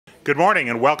Good morning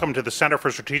and welcome to the Center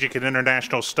for Strategic and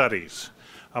International Studies.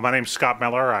 My name is Scott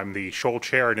Miller. I'm the Scholl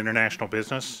Chair in International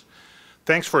Business.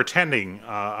 Thanks for attending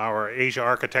our Asia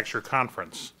Architecture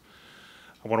Conference.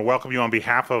 I want to welcome you on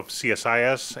behalf of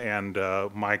CSIS and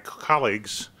my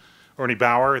colleagues, Ernie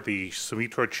Bauer, the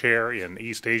Sumitra Chair in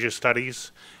East Asia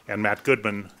Studies, and Matt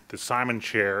Goodman, the Simon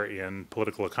Chair in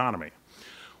Political Economy.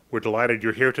 We're delighted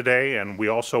you're here today, and we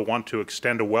also want to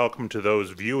extend a welcome to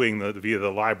those viewing via the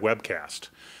live webcast.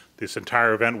 This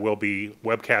entire event will be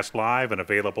webcast live and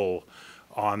available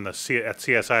on at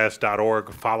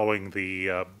csis.org following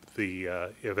the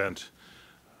event.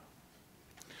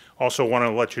 Also want to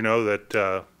let you know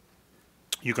that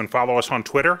you can follow us on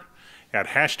Twitter at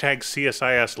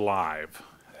 #CSISLive.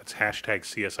 That's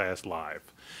 #CSISLive.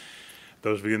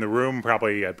 Those of you in the room,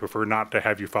 probably I'd prefer not to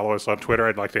have you follow us on Twitter.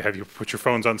 I'd like to have you put your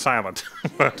phones on silent.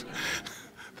 But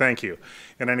thank you.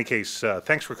 In any case,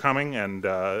 thanks for coming and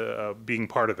being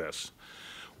part of this.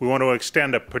 We want to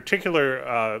extend a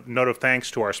particular note of thanks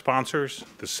to our sponsors,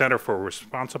 the Center for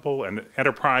Responsible and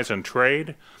Enterprise and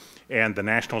Trade, and the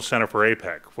National Center for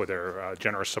APEC for their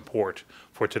generous support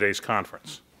for today's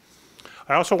conference.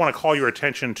 I also want to call your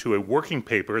attention to a working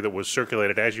paper that was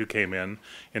circulated as you came in,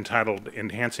 entitled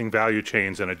Enhancing Value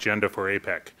Chains, an Agenda for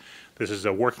APEC. This is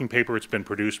a working paper. It's been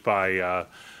produced by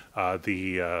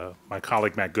my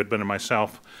colleague Matt Goodman and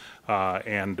myself,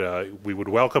 and we would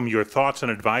welcome your thoughts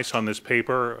and advice on this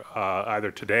paper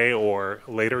either today or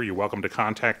later. You're welcome to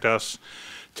contact us.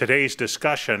 Today's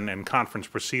discussion and conference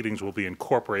proceedings will be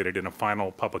incorporated in a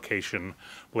final publication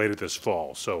later this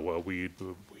fall. So we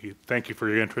thank you for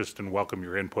your interest and welcome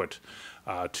your input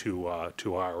to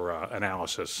our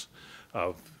analysis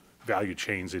of value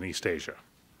chains in East Asia.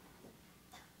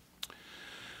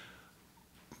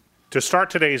 To start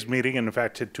today's meeting, and in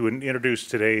fact to introduce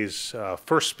today's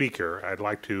first speaker, I'd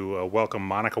like to welcome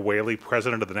Monica Whaley,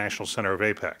 President of the National Center of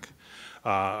APEC.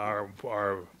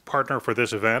 Our partner for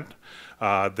this event.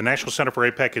 The National Center for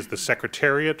APEC is the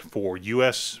Secretariat for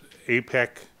U.S. APEC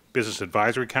Business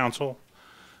Advisory Council,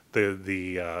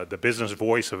 the business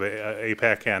voice of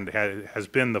APEC, and has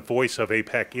been the voice of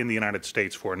APEC in the United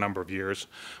States for a number of years.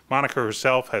 Monica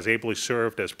herself has ably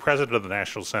served as president of the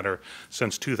National Center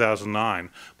since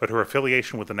 2009, but her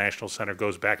affiliation with the National Center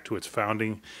goes back to its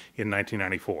founding in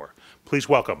 1994. Please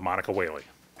welcome Monica Whaley.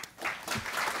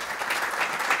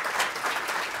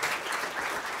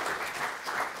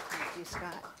 Thank you,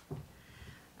 Scott.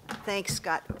 Thanks,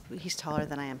 Scott. He's taller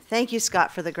than I am. Thank you,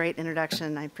 Scott, for the great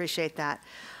introduction. I appreciate that.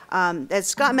 As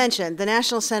Scott mentioned, the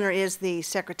National Center is the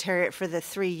secretariat for the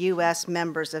 3 U.S.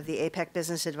 members of the APEC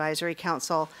Business Advisory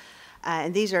Council.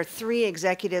 And these are 3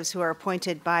 executives who are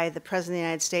appointed by the President of the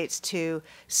United States to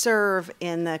serve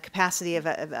in the capacity of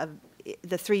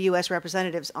the 3 U.S.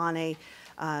 representatives on a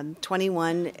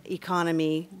 21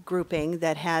 economy grouping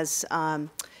that has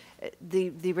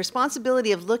the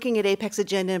responsibility of looking at APEC's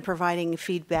agenda and providing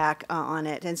feedback on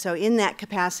it. And so in that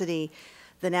capacity,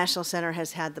 the National Center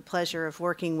has had the pleasure of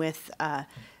working with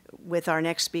our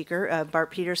next speaker, Bart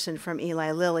Peterson from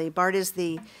Eli Lilly. Bart is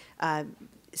the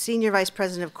Senior Vice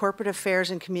President of Corporate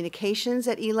Affairs and Communications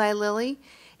at Eli Lilly,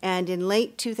 and in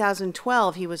late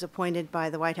 2012, he was appointed by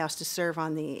the White House to serve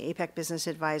on the APEC Business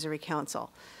Advisory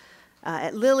Council.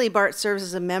 At Lilly, Bart serves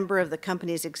as a member of the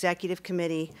company's executive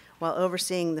committee while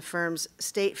overseeing the firm's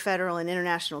state, federal, and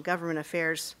international government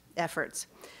affairs efforts.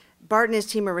 Bart and his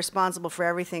team are responsible for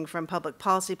everything from public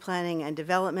policy planning and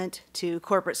development to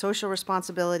corporate social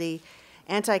responsibility,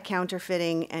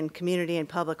 anti-counterfeiting, and community and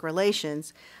public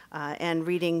relations. And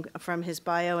reading from his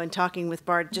bio and talking with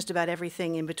Bart, just about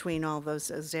everything in between all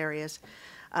those areas.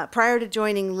 Prior to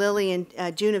joining Lilly in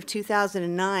June of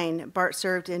 2009, Bart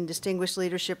served in distinguished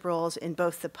leadership roles in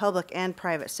both the public and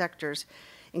private sectors,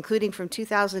 including from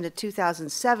 2000 to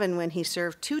 2007 when he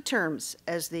served 2 terms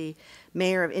as the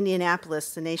mayor of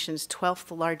Indianapolis, the nation's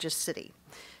 12th largest city.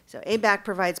 So ABAC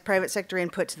provides private sector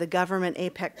input to the government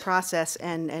APEC process,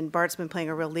 and Bart's been playing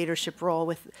a real leadership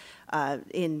role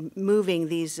in moving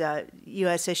these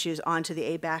U.S. issues onto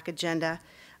the ABAC agenda.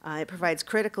 It provides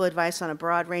critical advice on a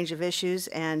broad range of issues,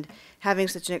 and having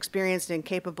such an experienced and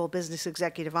capable business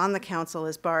executive on the council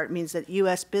as Bart means that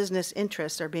U.S. business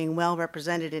interests are being well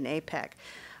represented in APEC.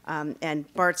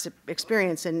 And Bart's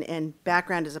experience and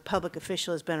background as a public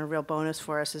official has been a real bonus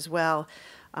for us as well.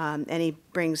 And he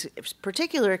brings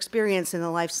particular experience in the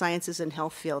life sciences and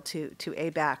health field to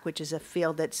ABAC, which is a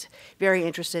field that's very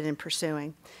interested in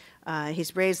pursuing.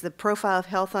 He's raised the profile of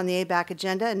health on the ABAC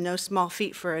agenda, and no small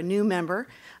feat for a new member,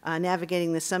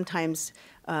 navigating the sometimes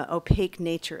opaque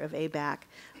nature of ABAC.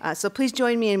 So please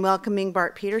join me in welcoming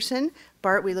Bart Peterson.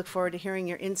 Bart, we look forward to hearing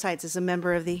your insights as a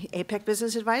member of the APEC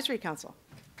Business Advisory Council.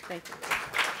 Thank you.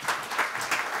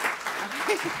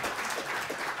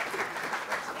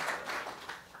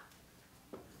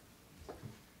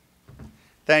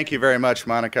 Thank you very much,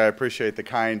 Monica. I appreciate the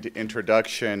kind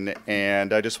introduction,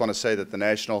 and I just want to say that the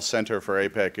National Center for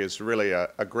APEC is really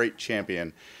a great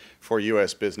champion for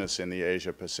U.S. business in the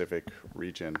Asia-Pacific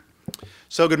region.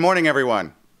 So good morning,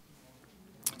 everyone.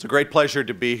 It's a great pleasure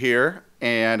to be here,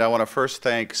 and I want to first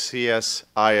thank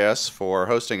CSIS for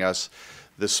hosting us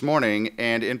this morning,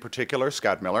 and in particular,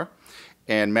 Scott Miller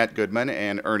and Matt Goodman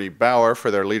and Ernie Bauer for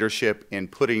their leadership in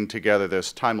putting together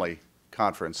this timely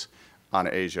conference on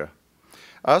Asia.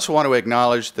 I also want to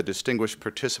acknowledge the distinguished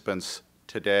participants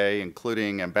today,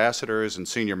 including ambassadors and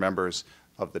senior members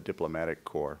of the diplomatic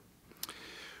corps.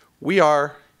 We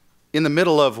are in the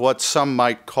middle of what some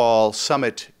might call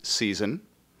summit season.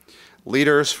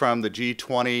 Leaders from the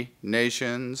G20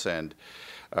 nations and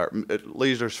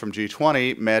leaders from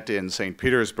G20 met in St.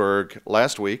 Petersburg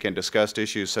last week and discussed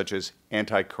issues such as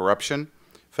anti-corruption,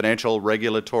 financial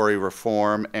regulatory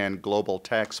reform, and global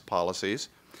tax policies.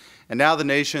 And now the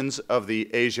nations of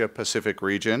the Asia-Pacific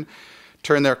region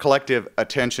turn their collective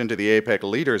attention to the APEC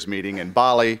leaders meeting in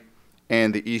Bali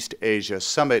and the East Asia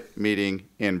Summit meeting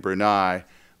in Brunei,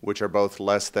 which are both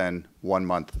less than 1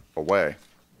 month away.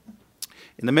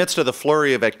 In the midst of the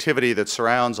flurry of activity that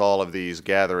surrounds all of these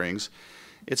gatherings,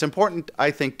 it's important, I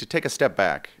think, to take a step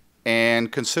back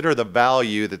and consider the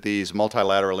value that these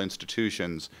multilateral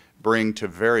institutions bring to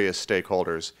various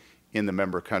stakeholders in the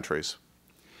member countries.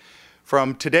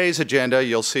 From today's agenda,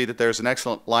 you'll see that there's an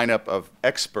excellent lineup of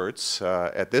experts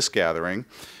at this gathering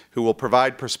who will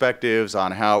provide perspectives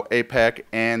on how APEC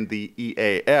and the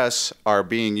EAS are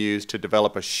being used to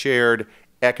develop a shared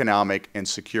economic and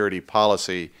security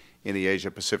policy in the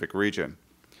Asia-Pacific region.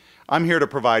 I'm here to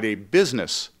provide a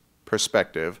business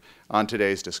perspective on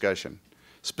today's discussion.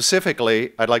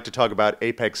 Specifically, I'd like to talk about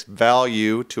APEC's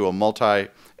value to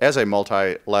as a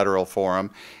multilateral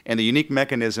forum and the unique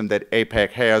mechanism that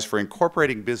APEC has for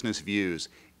incorporating business views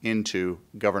into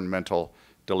governmental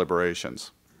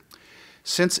deliberations.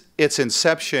 Since its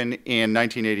inception in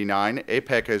 1989,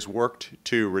 APEC has worked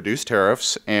to reduce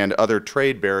tariffs and other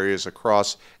trade barriers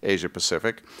across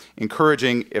Asia-Pacific,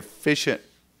 encouraging efficient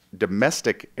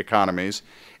domestic economies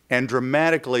and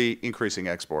dramatically increasing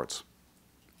exports.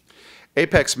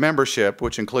 APEC's membership,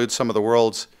 which includes some of the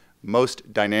world's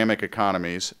most dynamic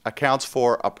economies, accounts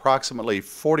for approximately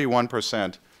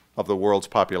 41% of the world's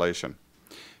population,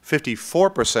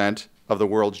 54% of the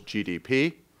world's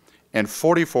GDP, and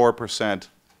 44%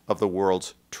 of the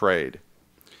world's trade.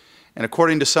 And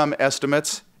according to some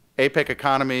estimates, APEC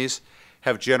economies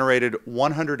have generated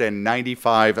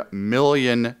 195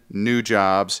 million new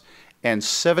jobs and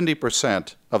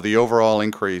 70% of the overall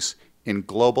increase in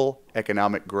global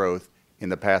economic growth in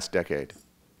the past decade.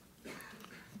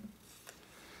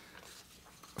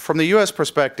 From the U.S.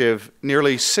 perspective,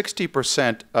 nearly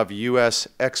 60% of U.S.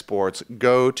 exports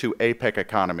go to APEC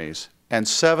economies, and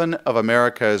 7 of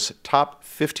America's top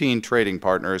 15 trading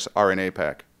partners are in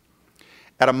APEC.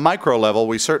 At a micro level,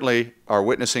 we certainly are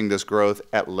witnessing this growth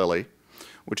at Lilly,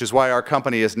 which is why our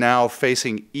company is now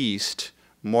facing east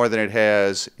more than it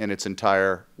has in its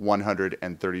entire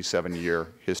 137-year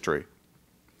history.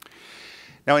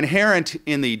 Now, inherent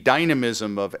in the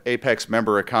dynamism of APEC's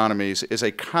member economies is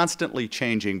a constantly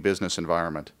changing business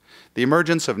environment. The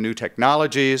emergence of new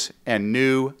technologies and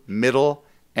new middle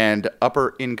and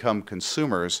upper income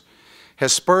consumers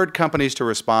has spurred companies to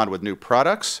respond with new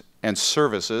products and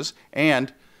services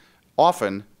and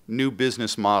often new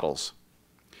business models.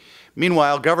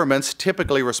 Meanwhile, governments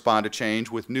typically respond to change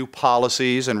with new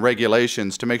policies and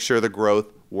regulations to make sure the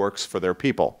growth works for their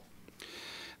people.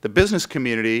 The business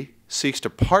community seeks to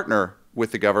partner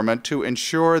with the government to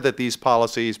ensure that these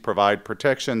policies provide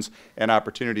protections and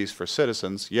opportunities for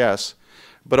citizens, yes,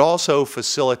 but also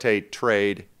facilitate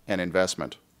trade and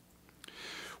investment.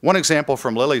 One example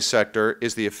from Lilly's sector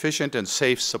is the efficient and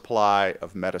safe supply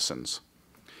of medicines.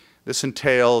 This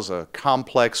entails a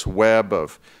complex web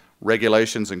of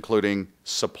regulations including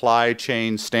supply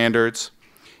chain standards,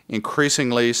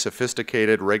 increasingly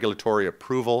sophisticated regulatory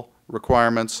approval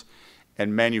requirements,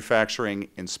 and manufacturing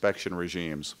inspection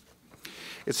regimes.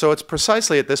 So it's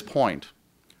precisely at this point,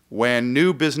 when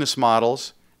new business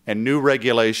models and new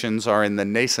regulations are in the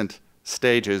nascent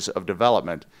stages of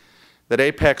development, that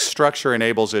APEC's structure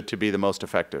enables it to be the most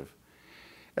effective,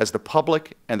 as the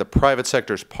public and the private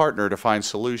sectors partner to find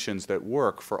solutions that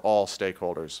work for all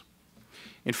stakeholders.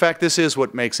 In fact, this is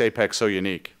what makes APEC so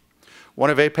unique. One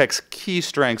of APEC's key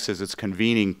strengths is its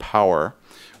convening power,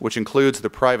 which includes the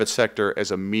private sector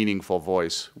as a meaningful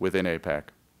voice within APEC.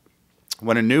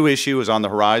 When a new issue is on the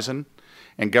horizon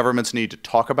and governments need to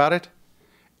talk about it,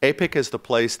 APEC is the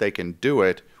place they can do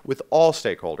it with all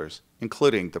stakeholders,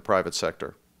 including the private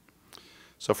sector.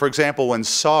 So for example, when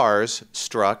SARS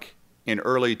struck in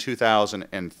early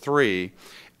 2003,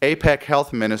 APEC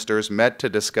health ministers met to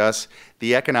discuss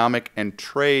the economic and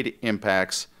trade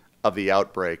impacts of the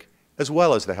outbreak, as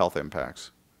well as the health impacts.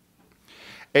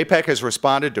 APEC has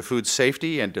responded to food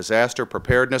safety and disaster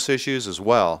preparedness issues as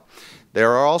well.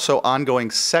 There are also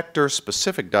ongoing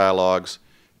sector-specific dialogues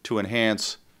to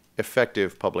enhance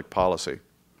effective public policy.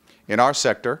 In our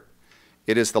sector,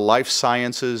 it is the Life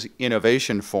Sciences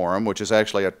Innovation Forum, which is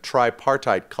actually a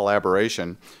tripartite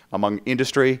collaboration among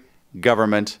industry,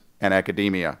 government, and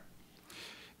academia.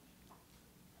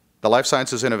 The Life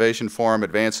Sciences Innovation Forum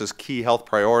advances key health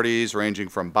priorities ranging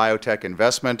from biotech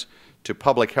investment to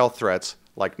public health threats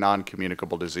like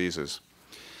non-communicable diseases.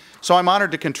 So I'm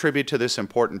honored to contribute to this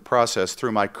important process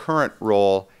through my current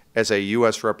role as a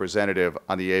U.S. representative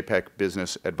on the APEC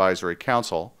Business Advisory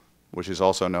Council, which is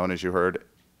also known, as you heard,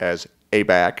 as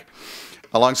ABAC,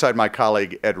 alongside my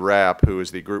colleague Ed Rapp, who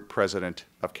is the group president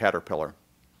of Caterpillar.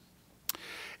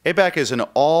 ABAC is an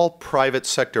all-private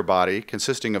sector body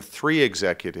consisting of 3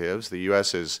 executives. The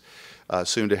U.S. is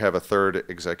soon to have a 3rd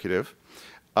executive,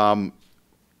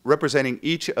 representing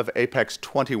each of APEC's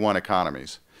 21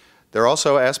 economies. They're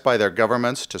also asked by their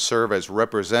governments to serve as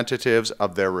representatives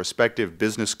of their respective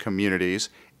business communities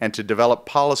and to develop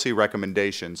policy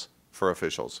recommendations for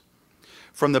officials.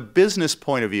 From the business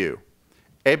point of view,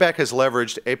 ABAC has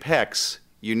leveraged APEC's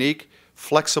unique,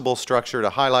 flexible structure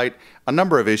to highlight a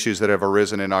number of issues that have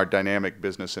arisen in our dynamic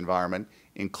business environment,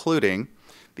 including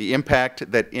the impact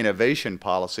that innovation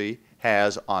policy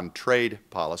has on trade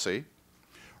policy,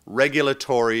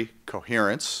 regulatory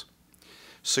coherence,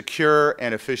 secure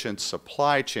and efficient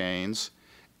supply chains,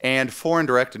 and foreign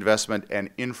direct investment and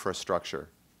infrastructure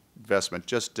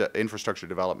investment, infrastructure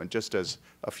development, just as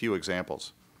a few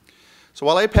examples. So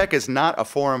while APEC is not a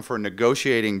forum for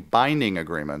negotiating binding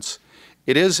agreements,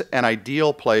 it is an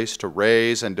ideal place to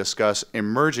raise and discuss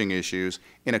emerging issues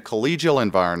in a collegial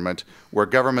environment where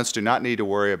governments do not need to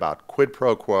worry about quid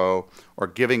pro quo or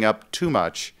giving up too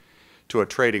much to a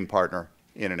trading partner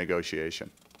in a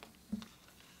negotiation.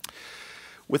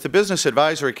 With the Business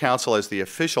Advisory Council as the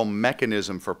official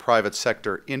mechanism for private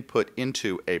sector input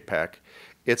into APEC,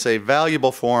 it's a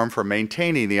valuable forum for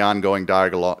maintaining the ongoing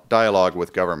dialogue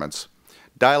with governments.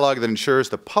 Dialogue that ensures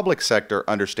the public sector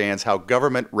understands how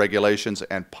government regulations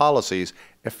and policies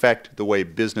affect the way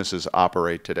businesses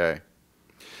operate today.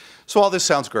 So all this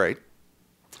sounds great,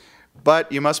 but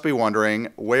you must be wondering,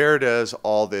 where does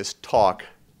all this talk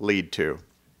lead to?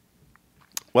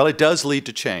 Well, it does lead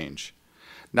to change,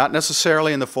 not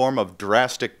necessarily in the form of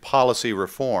drastic policy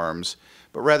reforms,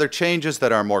 but rather changes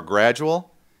that are more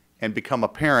gradual and become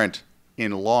apparent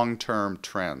in long-term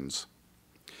trends.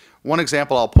 One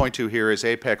example I'll point to here is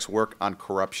APEC's work on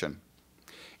corruption.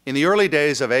 In the early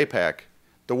days of APEC,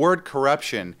 the word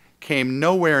corruption came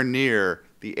nowhere near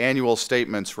the annual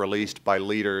statements released by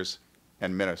leaders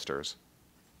and ministers.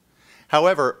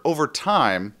 However, over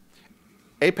time,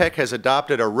 APEC has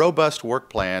adopted a robust work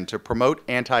plan to promote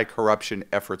anti-corruption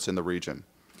efforts in the region.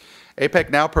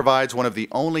 APEC now provides one of the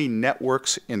only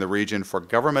networks in the region for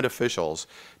government officials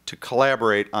to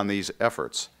collaborate on these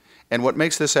efforts. And what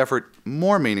makes this effort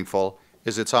more meaningful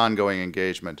is its ongoing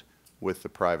engagement with the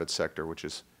private sector, which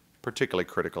is particularly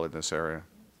critical in this area.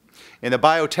 In the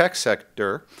biotech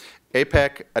sector,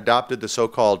 APEC adopted the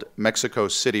so-called Mexico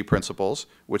City principles,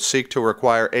 which seek to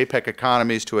require APEC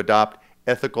economies to adopt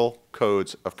ethical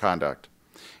codes of conduct.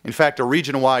 In fact, a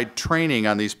region-wide training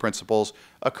on these principles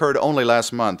occurred only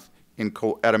last month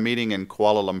at a meeting in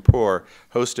Kuala Lumpur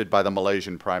hosted by the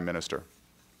Malaysian Prime Minister.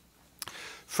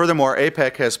 Furthermore,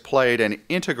 APEC has played an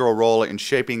integral role in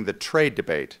shaping the trade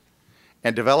debate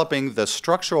and developing the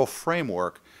structural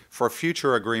framework for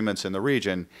future agreements in the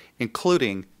region,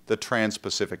 including the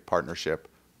Trans-Pacific Partnership,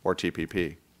 or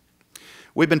TPP.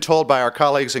 We've been told by our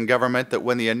colleagues in government that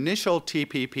when the initial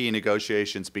TPP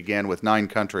negotiations began with 9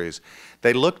 countries,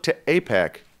 they looked to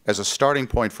APEC as a starting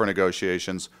point for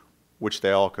negotiations, which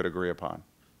they all could agree upon.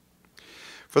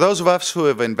 For those of us who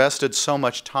have invested so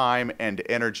much time and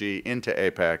energy into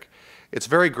APEC, it's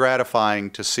very gratifying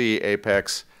to see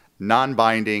APEC's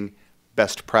non-binding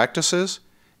best practices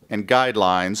and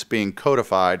guidelines being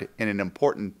codified in an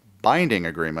important binding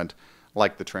agreement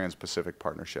like the Trans-Pacific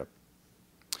Partnership.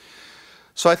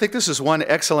 So I think this is one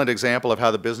excellent example of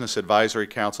how the Business Advisory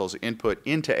Council's input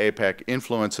into APEC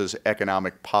influences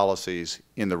economic policies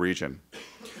in the region.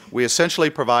 We essentially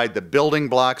provide the building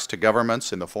blocks to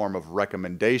governments in the form of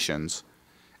recommendations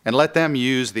and let them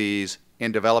use these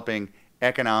in developing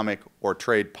economic, or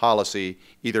trade policy,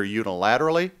 either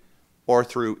unilaterally or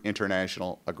through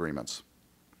international agreements.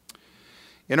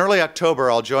 In early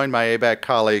October, I'll join my ABAC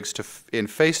colleagues in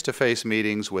face-to-face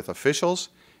meetings with officials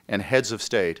and heads of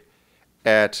state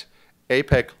at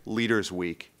APEC Leaders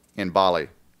Week in Bali.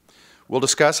 We'll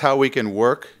discuss how we can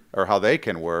work, or how they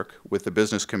can work, with the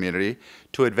business community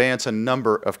to advance a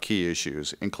number of key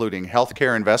issues, including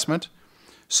healthcare investment,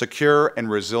 secure and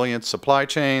resilient supply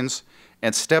chains,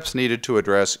 and steps needed to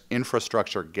address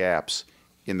infrastructure gaps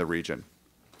in the region.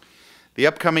 The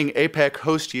upcoming APEC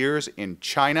host years in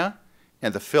China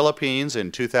and the Philippines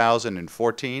in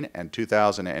 2014 and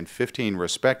 2015,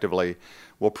 respectively,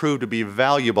 will prove to be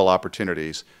valuable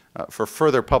opportunities for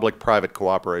further public-private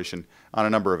cooperation on a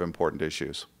number of important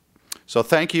issues. So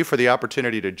thank you for the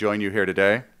opportunity to join you here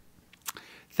today.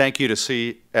 Thank you to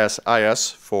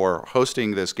CSIS for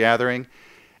hosting this gathering,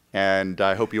 and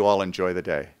I hope you all enjoy the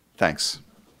day. Thanks.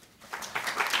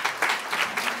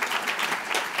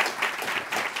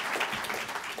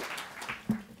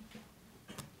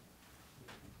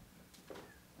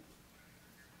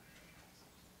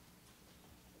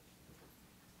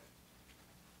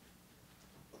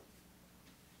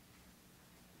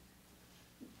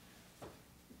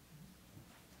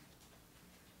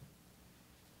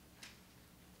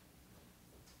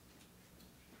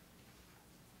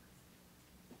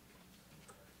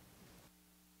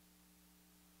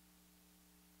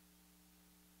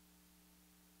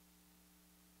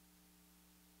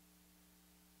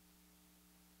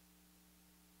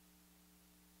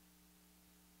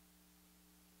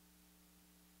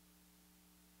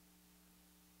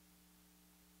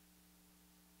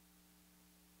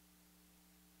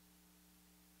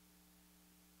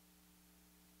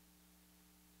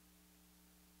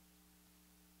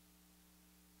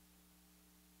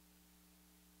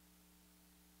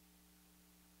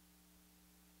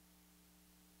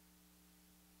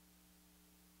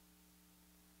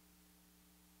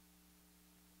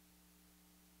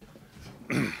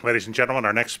 Ladies and gentlemen,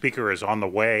 our next speaker is on the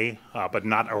way, but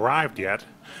not arrived yet.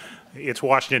 It's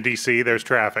Washington, D.C. There's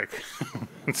traffic.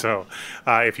 So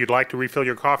if you'd like to refill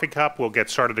your coffee cup, we'll get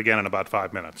started again in about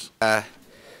 5 minutes. I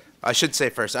should say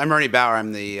first, I'm Ernie Bauer.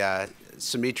 I'm the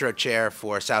Sumitro Chair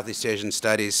for Southeast Asian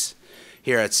Studies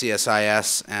here at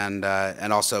CSIS,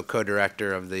 and also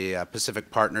co-director of the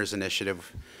Pacific Partners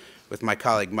Initiative with my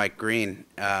colleague Mike Green.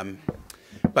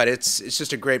 But it's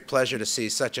just a great pleasure to see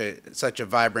such a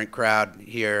vibrant crowd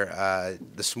here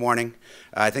this morning.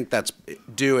 I think that's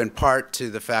due in part to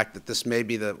the fact that this may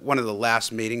be one of the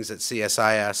last meetings at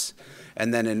CSIS,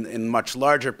 and then in much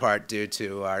larger part due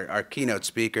to our keynote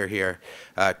speaker here,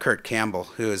 Kurt Campbell,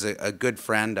 who is a good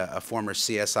friend, a former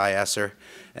CSISer,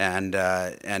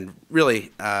 and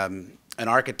really an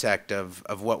architect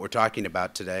of what we're talking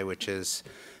about today, which is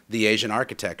the Asian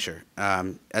architecture.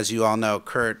 As you all know,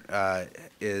 Kurt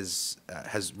has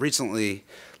recently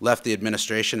left the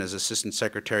administration as Assistant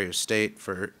Secretary of State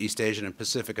for East Asian and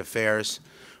Pacific Affairs,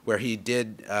 where he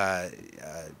did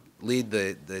lead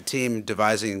the team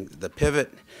devising the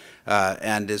pivot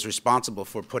and is responsible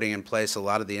for putting in place a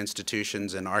lot of the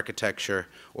institutions and architecture,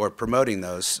 or promoting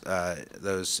those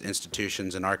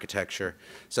institutions and architecture.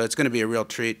 So it's going to be a real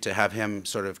treat to have him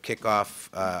sort of kick off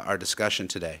our discussion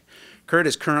today. Kurt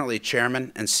is currently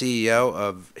chairman and CEO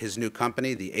of his new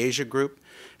company, the Asia Group.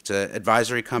 It's an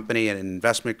advisory company and an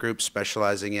investment group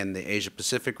specializing in the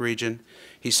Asia-Pacific region.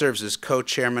 He serves as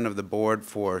co-chairman of the board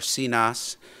for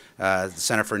CSIS, the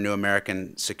Center for New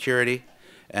American Security.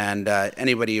 And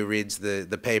anybody who reads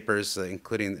the papers,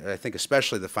 including, I think,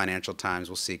 especially the Financial Times,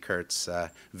 will see Kurt's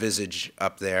visage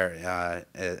up there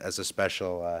as a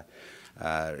special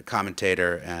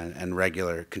commentator and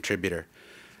regular contributor.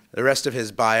 The rest of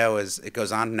his bio it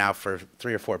goes on now for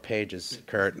 3 or 4 pages,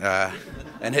 Kurt,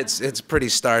 and it's pretty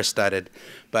star-studded.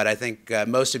 But I think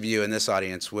most of you in this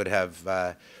audience would have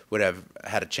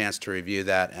had a chance to review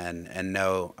that and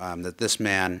know that this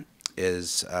man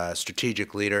is a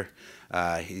strategic leader.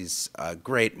 He's a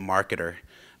great marketer,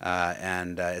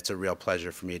 and it's a real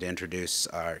pleasure for me to introduce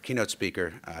our keynote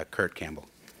speaker, Kurt Campbell.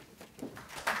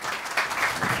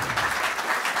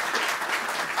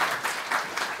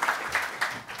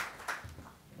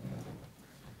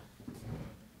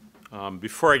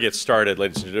 Before I get started,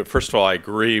 ladies and gentlemen, first of all, I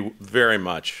agree very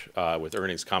much with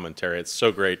Ernie's commentary. It's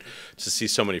so great to see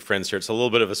so many friends here. It's a little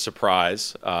bit of a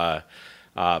surprise, but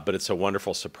it's a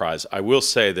wonderful surprise. I will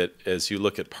say that as you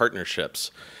look at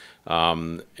partnerships,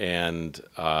 and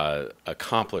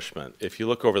accomplishment. If you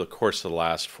look over the course of the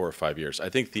last 4 or 5 years, I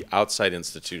think the outside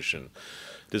institution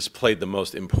has played the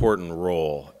most important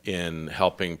role in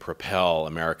helping propel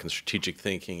American strategic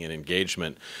thinking and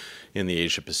engagement in the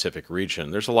Asia-Pacific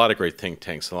region. There's a lot of great think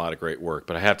tanks and a lot of great work,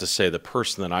 but I have to say the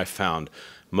person that I found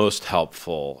most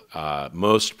helpful,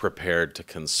 most prepared to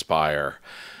conspire,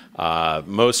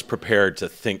 most prepared to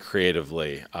think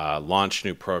creatively, launch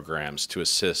new programs to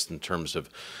assist in terms of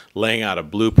laying out a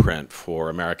blueprint for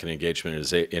American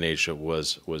engagement in Asia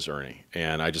was Ernie.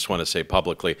 And I just want to say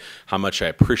publicly how much I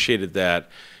appreciated that.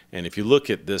 And if you look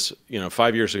at this,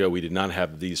 5 years ago, we did not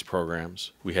have these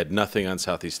programs. We had nothing on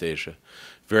Southeast Asia,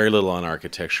 very little on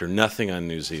architecture, nothing on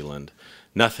New Zealand,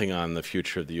 nothing on the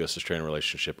future of the U.S.-Australian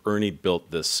relationship. Ernie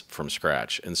built this from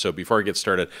scratch. And so before I get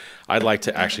started, I'd like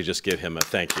to actually just give him a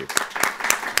thank you.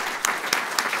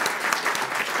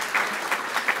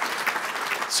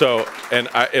 So, and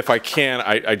if I can,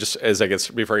 I just,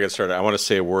 before I get started, I want to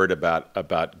say a word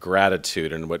about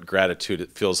gratitude and what gratitude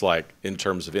it feels like in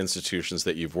terms of institutions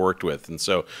that you've worked with. And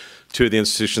so, two of the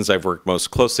institutions I've worked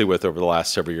most closely with over the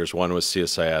last several years, one was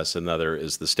CSIS, another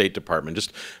is the State Department,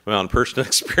 just my own personal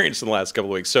experience in the last couple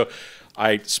of weeks. So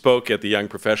I spoke at the Young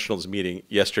Professionals meeting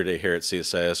yesterday here at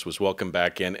CSIS, was welcomed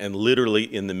back in, and literally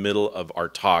in the middle of our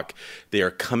talk, they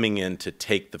are coming in to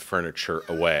take the furniture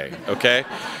away, okay?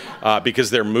 Because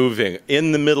they're moving.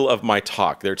 In the middle of my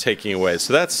talk, they're taking away.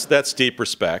 So that's deep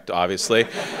respect, obviously.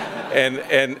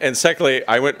 And secondly,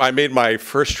 I made my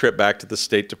first trip back to the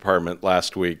State Department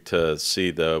last week to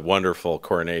see the wonderful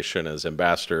coronation as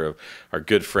ambassador of our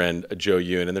good friend Joe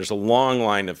Yoon. And there's a long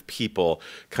line of people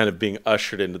kind of being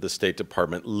ushered into the State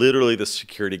Department. Literally, the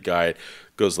security guy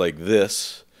goes like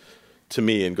this to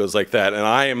me and goes like that. And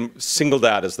I am singled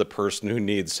out as the person who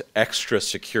needs extra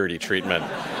security treatment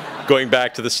going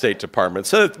back to the State Department.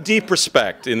 So deep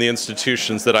respect in the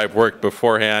institutions that I've worked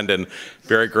beforehand, and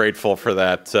very grateful for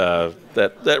that,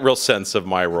 that real sense of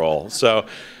my role. So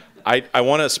I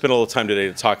want to spend a little time today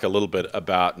to talk a little bit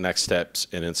about next steps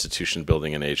in institution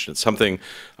building in Asia. It's something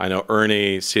I know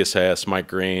Ernie, CSIS, Mike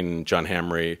Green, John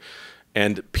Hamry,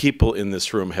 and people in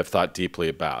this room have thought deeply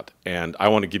about. And I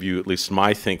want to give you at least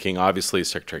my thinking. Obviously,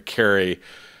 Secretary Kerry,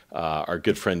 our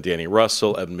good friend Danny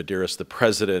Russell, Evan Medeiros, the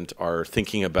president, are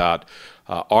thinking about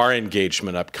our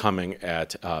engagement upcoming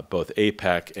at both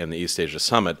APEC and the East Asia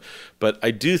Summit. But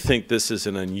I do think this is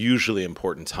an unusually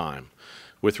important time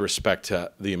with respect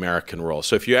to the American role.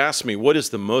 So if you ask me, what is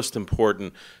the most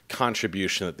important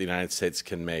contribution that the United States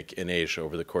can make in Asia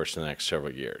over the course of the next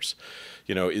several years?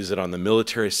 Is it on the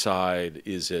military side?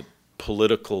 Is it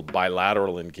political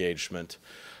bilateral engagement?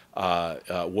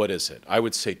 What is it? I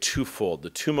would say twofold. The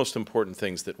two most important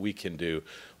things that we can do,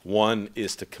 one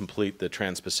is to complete the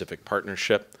Trans-Pacific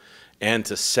Partnership and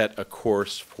to set a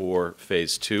course for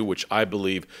Phase 2, which I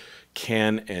believe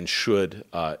can and should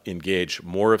engage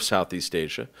more of Southeast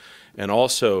Asia, and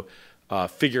also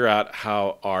figure out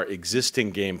how our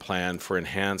existing game plan for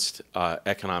enhanced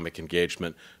economic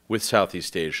engagement with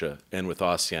Southeast Asia and with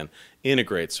ASEAN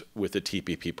integrates with the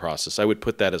TPP process. I would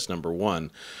put that as number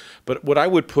one. But what I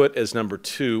would put as number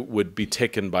two would be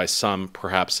taken by some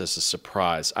perhaps as a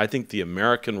surprise. I think the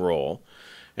American role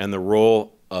and the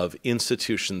role of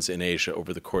institutions in Asia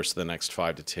over the course of the next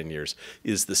 5 to 10 years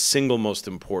is the single most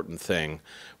important thing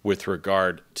with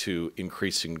regard to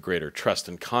increasing greater trust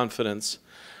and confidence,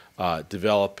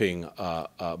 developing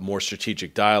more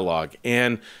strategic dialogue,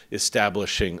 and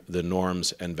establishing the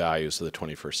norms and values of the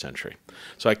 21st century.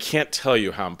 So I can't tell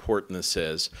you how important this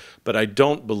is, but I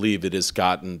don't believe it has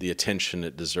gotten the attention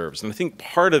it deserves. And I think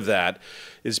part of that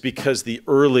is because the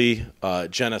early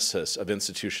genesis of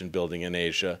institution building in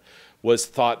Asia was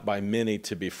thought by many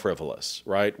to be frivolous,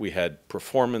 right? We had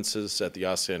performances at the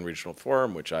ASEAN Regional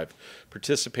Forum, which I've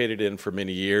participated in for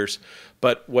many years.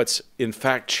 But what's in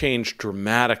fact changed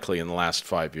dramatically in the last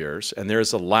 5 years, and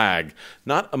there's a lag,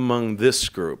 not among this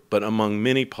group, but among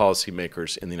many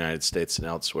policymakers in the United States and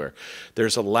elsewhere,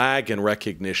 there's a lag in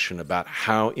recognition about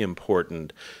how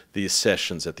important these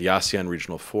sessions at the ASEAN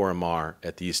Regional Forum are,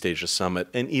 at the East Asia Summit,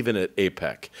 and even at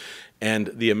APEC.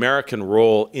 And the American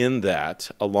role in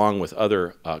that, along with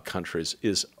other countries,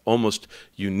 is almost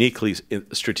uniquely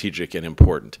strategic and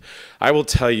important. I will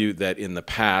tell you that in the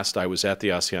past, I was at the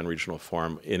ASEAN Regional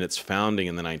Forum in its founding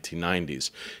in the 1990s.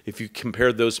 If you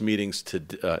compare those meetings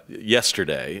to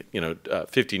yesterday,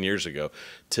 15 years ago,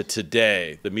 to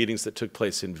today, the meetings that took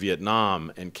place in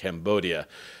Vietnam and Cambodia,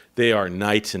 they are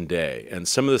night and day. And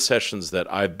some of the sessions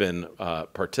that I've been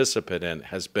participant in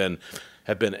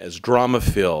have been as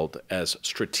drama-filled, as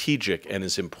strategic, and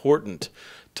as important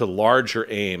to larger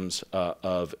aims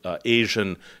of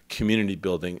Asian community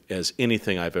building as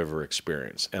anything I've ever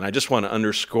experienced. And I just want to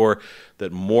underscore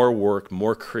that more work,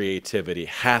 more creativity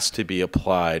has to be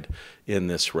applied in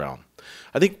this realm.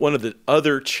 I think one of the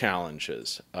other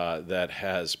challenges that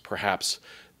has perhaps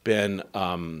been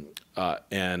a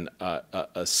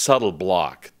subtle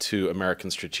block to American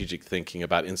strategic thinking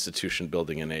about institution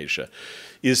building in Asia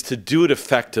is to do it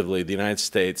effectively. The United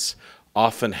States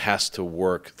often has to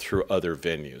work through other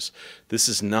venues. This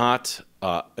is not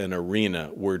an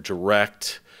arena where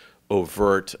direct,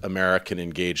 overt American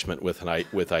engagement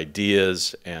with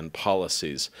ideas and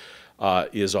policies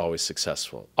is always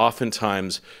successful.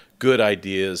 Oftentimes, good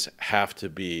ideas have to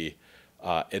be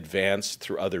advanced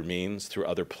through other means, through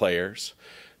other players,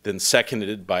 then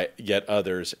seconded by yet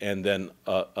others, and then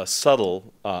a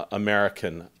subtle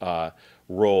American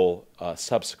role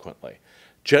subsequently.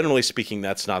 Generally speaking,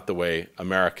 that's not the way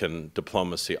American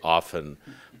diplomacy often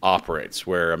operates,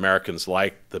 where Americans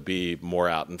like to be more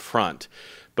out in front.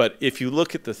 But if you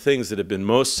look at the things that have been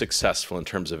most successful in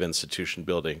terms of institution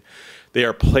building, they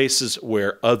are places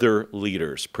where other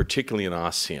leaders, particularly in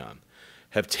ASEAN,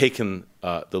 have taken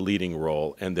the leading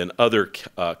role, and then other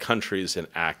countries and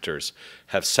actors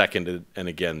have seconded, and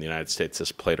again, the United States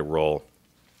has played a role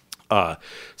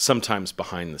sometimes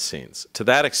behind the scenes. To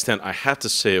that extent, I have to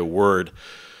say a word,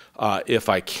 if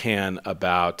I can,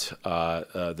 about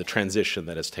the transition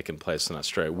that has taken place in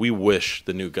Australia. We wish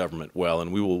the new government well,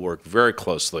 and we will work very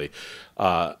closely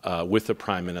with the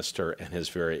Prime Minister and his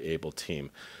very able team.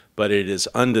 But it is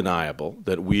undeniable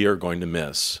that we are going to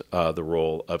miss the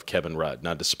role of Kevin Rudd.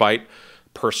 Now, despite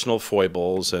personal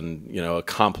foibles and a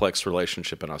complex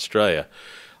relationship in Australia,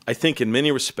 I think in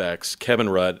many respects, Kevin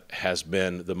Rudd has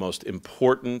been the most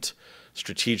important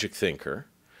strategic thinker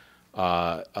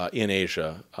in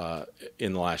Asia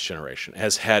in the last generation,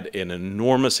 has had an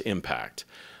enormous impact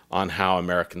on how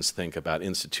Americans think about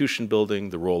institution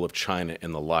building, the role of China,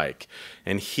 and the like.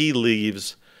 And he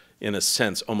leaves, in a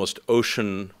sense, almost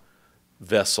ocean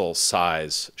vessel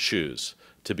size shoes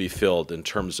to be filled in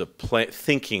terms of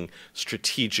thinking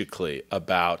strategically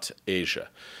about Asia.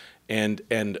 And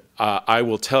I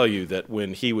will tell you that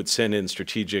when he would send in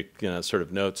strategic sort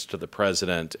of notes to the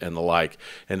president and the like,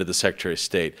 and to the Secretary of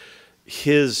State,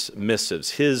 his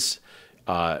missives, his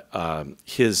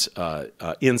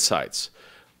insights,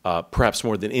 perhaps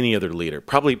more than any other leader,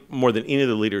 probably more than any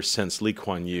other leader since Lee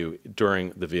Kuan Yew during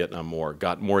the Vietnam War,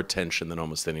 got more attention than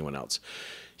almost anyone else.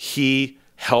 He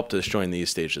helped us join the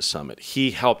East Asia Summit.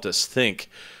 He helped us think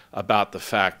about the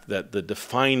fact that the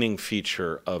defining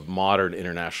feature of modern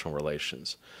international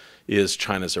relations is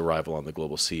China's arrival on the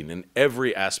global scene. And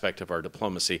every aspect of our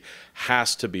diplomacy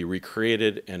has to be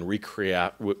recreated and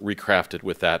recrafted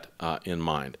with that in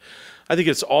mind. I think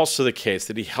it's also the case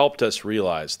that he helped us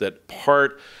realize that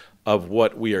part of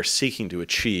what we are seeking to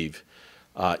achieve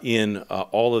in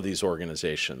all of these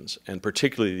organizations, and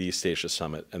particularly the East Asia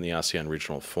Summit and the ASEAN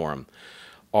Regional Forum,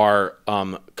 are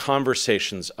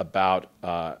conversations about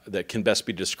that can best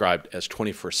be described as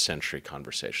 21st century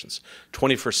conversations,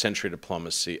 21st century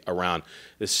diplomacy around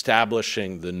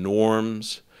establishing the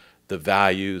norms, the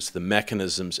values, the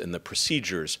mechanisms, and the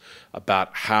procedures about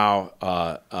how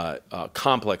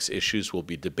complex issues will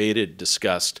be debated,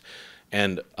 discussed,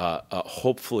 and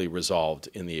hopefully resolved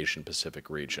in the Asian Pacific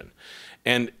region.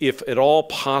 And if at all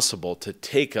possible, to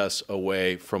take us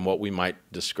away from what we might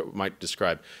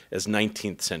describe as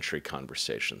 19th century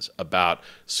conversations about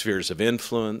spheres of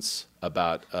influence,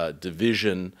 about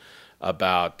division,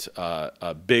 about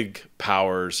big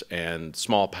powers and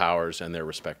small powers and their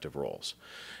respective roles.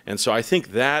 And so I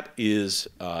think that is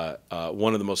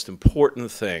one of the most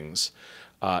important things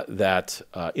that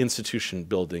institution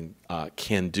building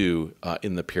can do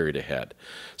in the period ahead.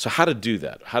 So how to do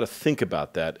that, how to think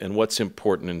about that, and what's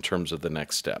important in terms of the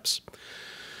next steps.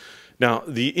 Now,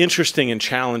 the interesting and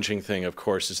challenging thing, of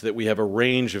course, is that we have a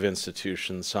range of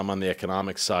institutions, some on the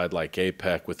economic side like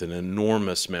APEC with an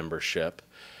enormous membership,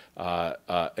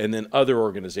 and then other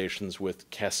organizations with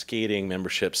cascading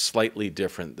memberships slightly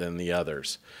different than the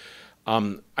others.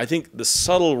 I think the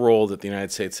subtle role that the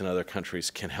United States and other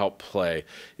countries can help play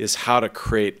is how to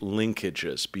create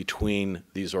linkages between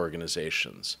these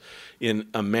organizations in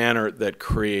a manner that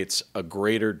creates a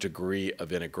greater degree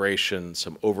of integration,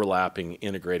 some overlapping,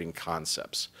 integrating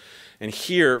concepts. And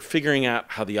here, figuring out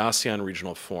how the ASEAN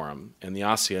Regional Forum and the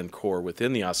ASEAN Core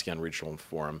within the ASEAN Regional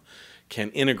Forum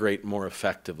can integrate more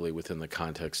effectively within the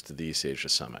context of the East Asia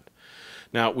Summit.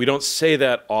 Now, we don't say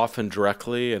that often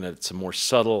directly, and it's a more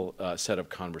subtle set of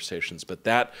conversations, but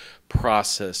that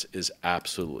process is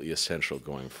absolutely essential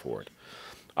going forward.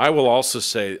 I will also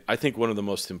say, I think one of the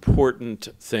most important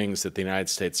things that the United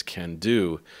States can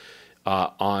do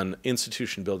on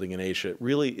institution building in Asia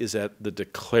really is at the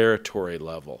declaratory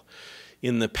level.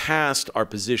 In the past, our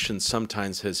position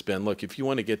sometimes has been, look, if you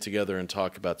want to get together and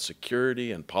talk about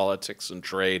security and politics and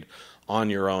trade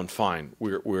on your own, fine.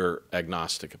 We're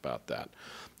agnostic about that.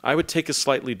 I would take a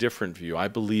slightly different view. I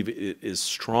believe it is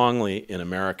strongly in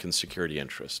American security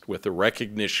interest, with the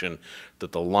recognition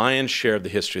that the lion's share of the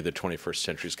history of the 21st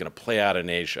century is going to play out in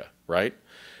Asia, right?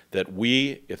 That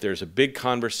we, if there's a big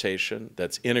conversation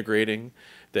that's integrating,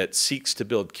 that seeks to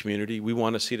build community, we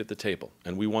want a seat at the table,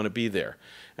 and we want to be there.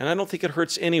 And I don't think it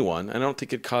hurts anyone. I don't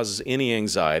think it causes any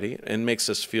anxiety and makes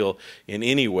us feel in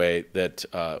any way that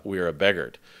we are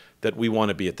beggared, that we want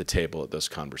to be at the table at those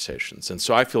conversations. And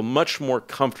so I feel much more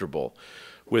comfortable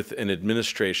with an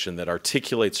administration that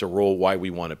articulates a role why we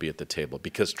want to be at the table.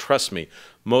 Because trust me,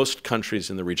 most countries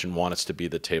in the region want us to be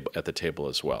at the table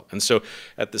as well. And so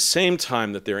at the same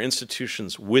time that there are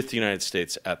institutions with the United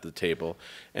States at the table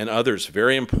and others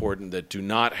very important that do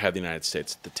not have the United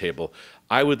States at the table,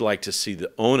 I would like to see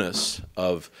the onus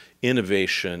of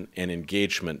innovation and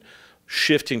engagement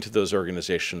shifting to those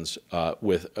organizations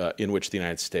in which the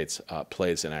United States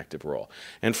plays an active role.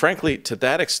 And frankly, to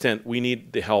that extent, we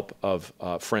need the help of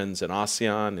friends in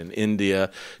ASEAN, in India,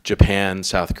 Japan,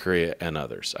 South Korea, and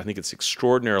others. I think it's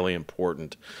extraordinarily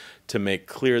important to make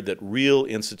clear that real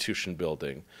institution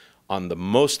building on the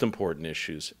most important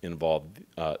issues involve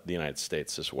the United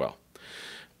States as well.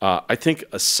 I think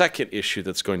a second issue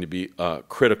that's going to be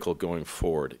critical going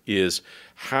forward is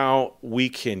how we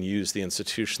can use the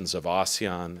institutions of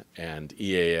ASEAN and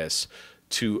EAS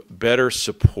to better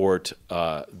support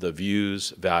the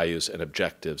views, values, and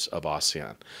objectives of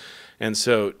ASEAN. And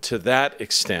so to that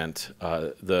extent,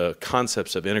 the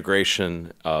concepts of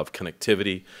integration, of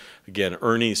connectivity, again,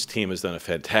 Ernie's team has done a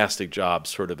fantastic job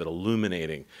sort of at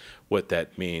illuminating what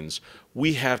that means.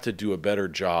 We have to do a better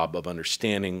job of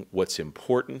understanding what's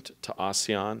important to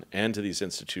ASEAN and to these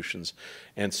institutions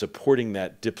and supporting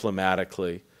that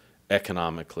diplomatically,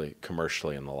 economically,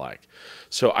 commercially, and the like.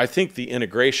 So I think the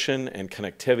integration and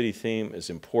connectivity theme is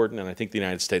important, and I think the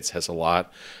United States has a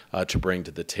lot to bring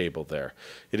to the table there.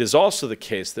 It is also the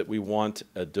case that we want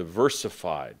a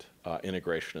diversified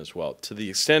integration as well. To the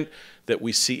extent that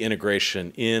we see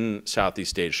integration in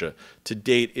Southeast Asia, to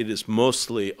date it is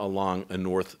mostly along a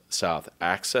north-south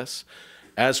axis.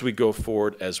 As we go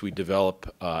forward, as we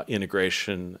develop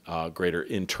integration, greater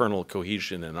internal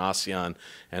cohesion in ASEAN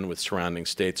and with surrounding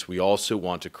states, we also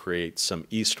want to create some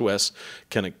east-west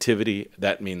connectivity.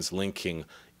 That means linking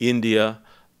India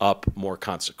up more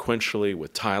consequentially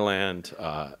with Thailand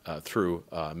through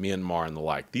Myanmar and the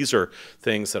like. These are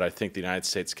things that I think the United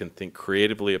States can think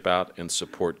creatively about and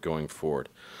support going forward.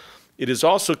 It is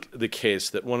also the case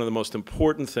that one of the most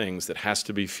important things that has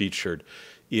to be featured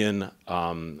in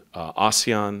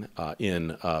ASEAN,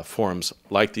 in forums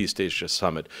like the East Asia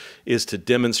Summit, is to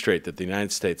demonstrate that the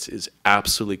United States is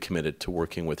absolutely committed to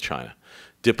working with China,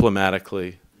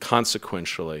 diplomatically,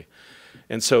 consequentially.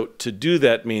 And so to do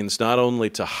that means not only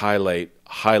to highlight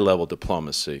high-level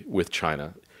diplomacy with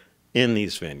China in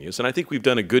these venues, and I think we've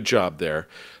done a good job there,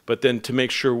 but then to make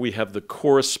sure we have the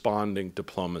corresponding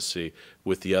diplomacy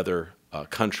with the other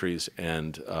countries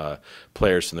and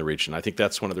players in the region. I think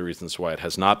that's one of the reasons why it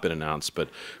has not been announced, but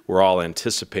we're all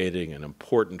anticipating an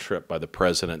important trip by the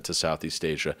President to Southeast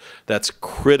Asia. That's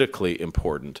critically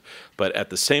important. But at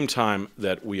the same time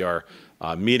that we are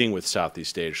meeting with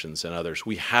Southeast Asians and others,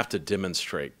 we have to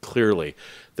demonstrate clearly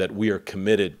that we are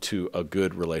committed to a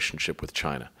good relationship with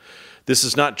China. This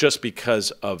is not just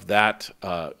because of that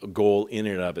goal in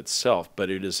and of itself, but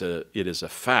it is a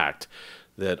fact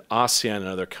that ASEAN and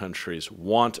other countries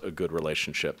want a good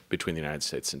relationship between the United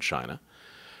States and China,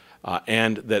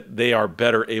 and that they are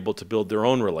better able to build their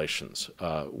own relations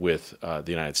with the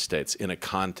United States in a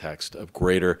context of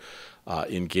greater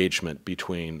engagement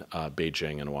between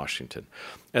Beijing and Washington.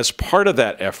 As part of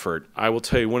that effort, I will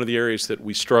tell you one of the areas that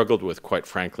we struggled with, quite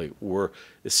frankly, were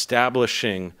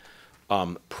establishing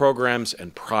programs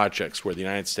and projects where the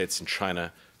United States and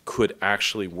China could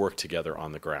actually work together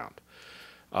on the ground.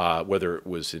 Whether it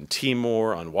was in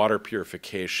Timor on water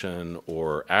purification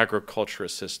or agriculture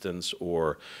assistance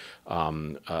or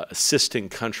assisting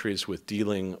countries with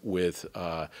dealing with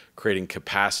creating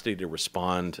capacity to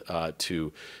respond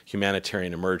to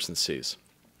humanitarian emergencies.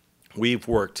 We've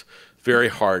worked very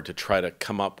hard to try to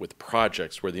come up with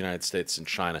projects where the United States and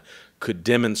China could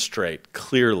demonstrate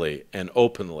clearly and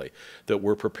openly that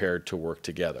we're prepared to work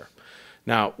together.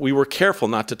 Now, we were careful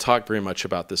not to talk very much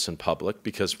about this in public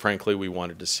because, frankly, we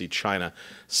wanted to see China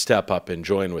step up and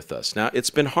join with us. Now, it's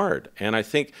been hard, and I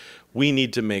think we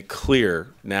need to make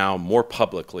clear now more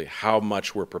publicly how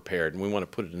much we're prepared, and we want to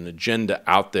put an agenda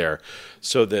out there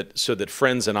so that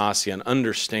friends in ASEAN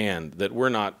understand that we're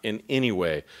not in any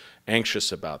way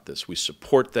anxious about this. We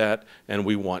support that, and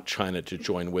we want China to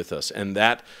join with us. And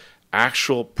that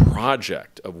actual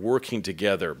project of working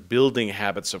together, building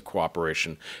habits of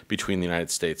cooperation between the United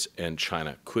States and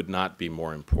China could not be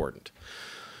more important.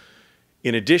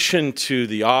 In addition to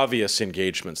the obvious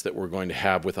engagements that we're going to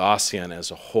have with ASEAN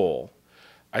as a whole,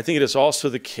 I think it is also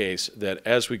the case that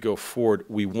as we go forward,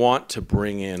 we want to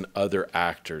bring in other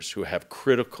actors who have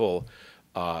critical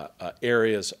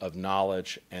areas of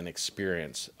knowledge and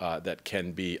experience that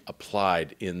can be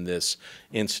applied in this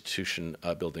institution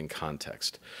building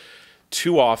context.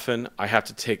 Too often, I have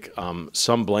to take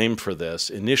some blame for this.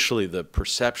 Initially, the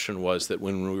perception was that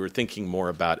when we were thinking more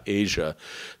about Asia,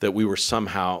 that we were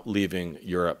somehow leaving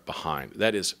Europe behind.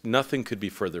 That is, nothing could be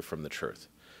further from the truth.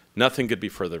 Nothing could be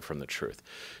further from the truth.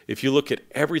 If you look at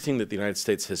everything that the United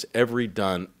States has ever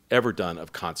done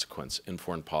of consequence in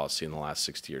foreign policy in the last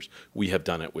 60 years, we have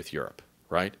done it with Europe,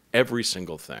 right? Every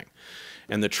single thing.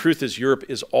 And the truth is Europe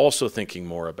is also thinking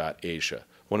more about Asia.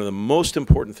 One of the most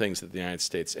important things that the United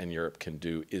States and Europe can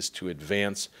do is to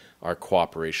advance our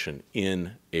cooperation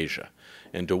in Asia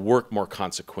and to work more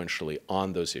consequentially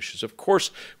on those issues. Of course,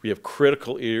 we have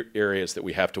critical areas that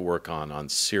we have to work on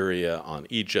Syria, on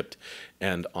Egypt,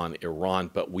 and on Iran,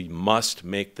 but we must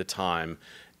make the time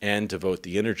and devote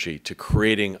the energy to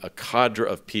creating a cadre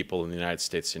of people in the United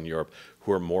States and Europe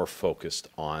who are more focused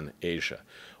on Asia.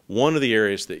 One of the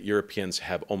areas that Europeans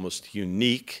have almost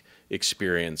unique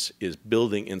experience is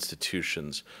building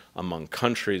institutions among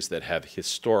countries that have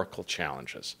historical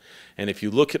challenges. And if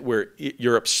you look at where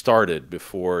Europe started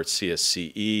before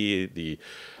CSCE, the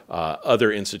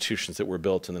other institutions that were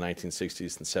built in the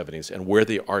 1960s and 70s, and where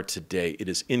they are today, it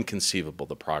is inconceivable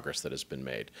the progress that has been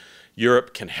made.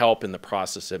 Europe can help in the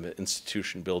process of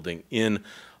institution building in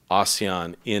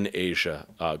ASEAN, in Asia,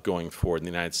 going forward. And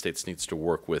the United States needs to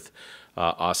work with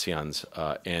ASEAN's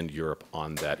and Europe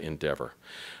on that endeavor.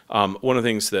 One of the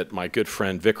things that my good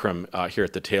friend Vikram here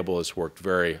at the table has worked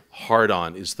very hard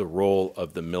on is the role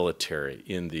of the military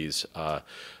in these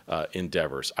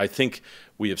endeavors. I think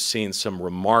we have seen some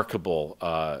remarkable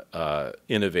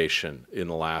innovation in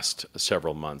the last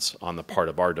several months on the part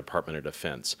of our Department of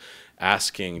Defense,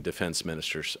 asking defense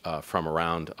ministers from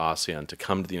around ASEAN to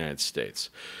come to the United States.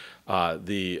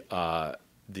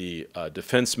 The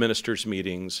defense ministers'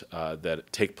 meetings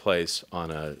that take place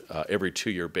on a every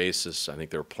 2-year basis. I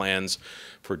think there are plans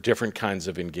for different kinds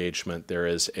of engagement. There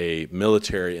is a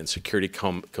military and security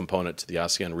component to the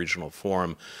ASEAN Regional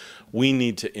Forum. We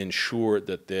need to ensure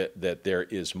that there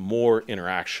is more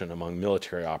interaction among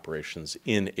military operations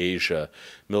in Asia,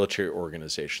 military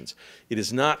organizations. It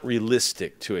is not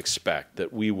realistic to expect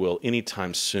that we will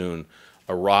anytime soon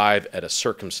arrive at a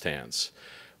circumstance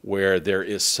where there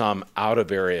is some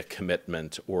out-of-area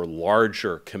commitment or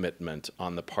larger commitment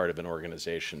on the part of an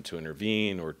organization to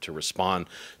intervene or to respond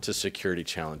to security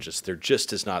challenges. There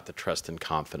just is not the trust and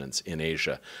confidence in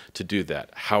Asia to do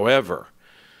that. However,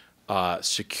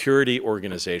 security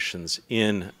organizations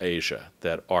in Asia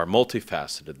that are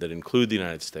multifaceted, that include the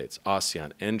United States,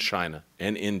 ASEAN, and China,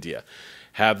 and India,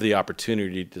 have the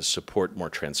opportunity to support more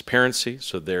transparency,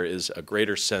 so there is a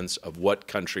greater sense of what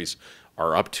countries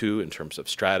are up to in terms of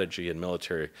strategy and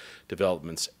military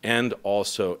developments, and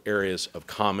also areas of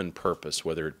common purpose,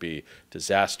 whether it be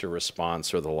disaster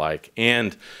response or the like,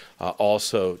 and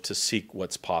also to seek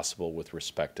what's possible with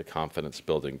respect to confidence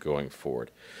building going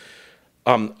forward.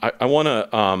 I want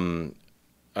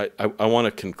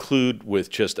to conclude with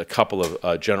just a couple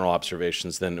of general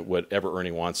observations, then whatever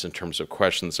Ernie wants in terms of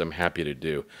questions, I'm happy to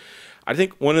do. I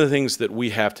think one of the things that we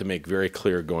have to make very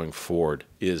clear going forward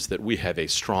is that we have a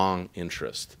strong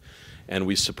interest and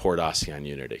we support ASEAN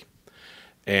unity.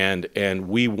 And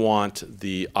we want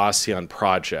the ASEAN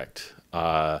project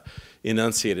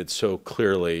enunciated so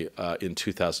clearly in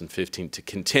 2015 to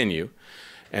continue.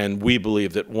 And we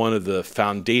believe that one of the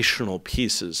foundational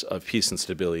pieces of peace and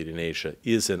stability in Asia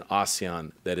is an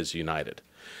ASEAN that is united.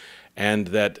 And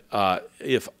that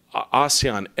if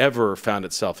ASEAN ever found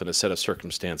itself in a set of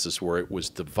circumstances where it was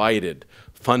divided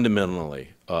fundamentally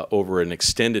over an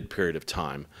extended period of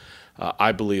time,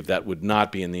 I believe that would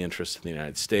not be in the interest of the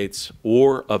United States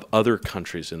or of other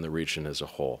countries in the region as a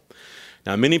whole.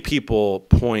 Now, many people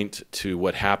point to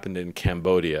what happened in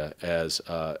Cambodia as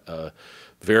a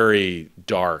very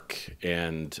dark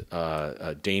and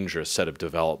a dangerous set of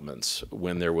developments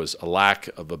when there was a lack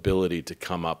of ability to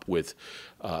come up with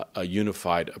a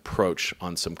unified approach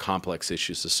on some complex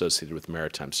issues associated with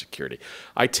maritime security.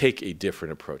 I take a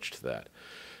different approach to that.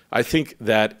 I think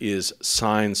that is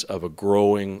signs of a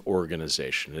growing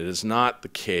organization. It is not the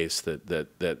case that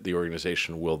the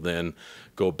organization will then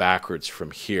go backwards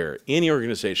from here. Any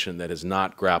organization that has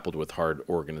not grappled with hard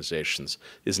organizations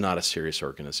is not a serious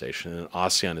organization, and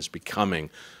ASEAN is becoming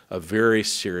a very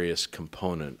serious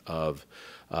component of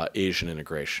Asian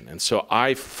integration. And so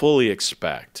I fully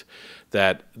expect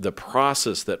that the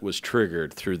process that was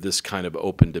triggered through this kind of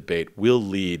open debate will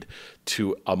lead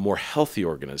to a more healthy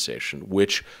organization,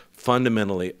 which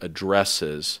fundamentally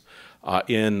addresses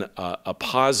in a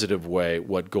positive way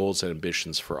what goals and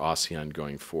ambitions for ASEAN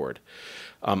going forward.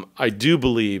 I do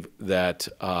believe that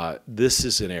this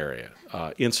is an area,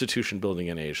 institution building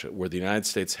in Asia, where the United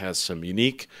States has some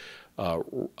unique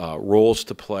roles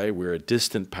to play. We're a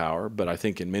distant power, but I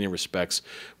think in many respects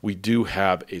we do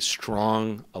have a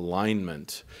strong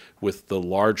alignment with the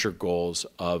larger goals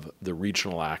of the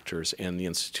regional actors and the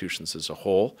institutions as a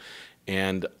whole.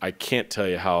 And I can't tell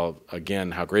you how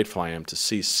grateful I am to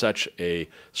see such a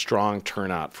strong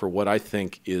turnout for what I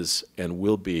think is and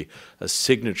will be a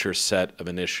signature set of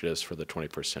initiatives for the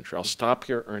 21st century. I'll stop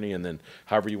here, Ernie, and then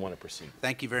however you want to proceed.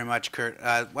 Thank you very much, Kurt.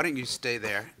 Why don't you stay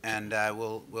there, and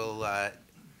we'll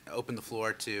open the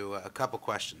floor to a couple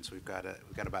questions. We've got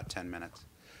about 10 minutes.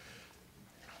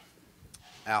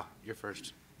 Al, you're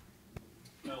first.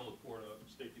 Al Laporta,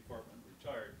 State Department,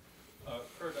 retired.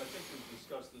 Kurt, I think we've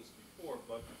discussed this before,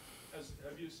 but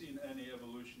have you seen any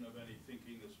evolution of any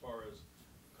thinking as far as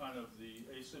kind of the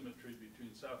asymmetry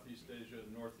between Southeast Asia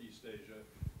and Northeast Asia,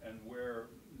 and where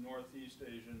Northeast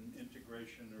Asian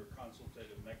integration or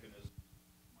consultative mechanisms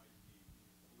might be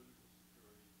political security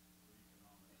or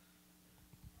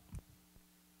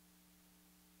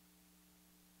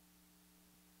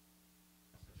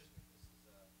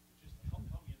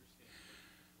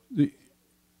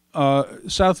economic?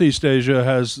 Southeast Asia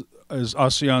is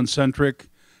ASEAN-centric,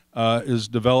 is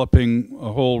developing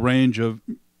a whole range of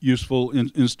useful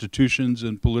institutions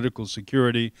and political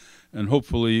security, and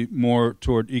hopefully more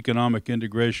toward economic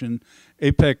integration.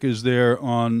 APEC is there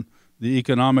on the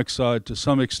economic side to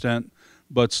some extent,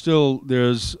 but still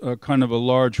there's a kind of a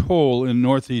large hole in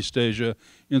Northeast Asia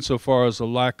insofar as a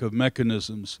lack of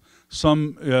mechanisms.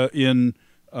 Some in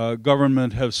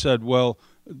government have said, well,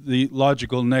 the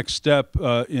logical next step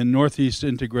in Northeast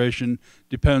integration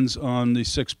depends on the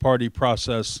six-party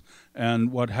process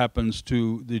and what happens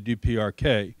to the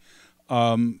DPRK.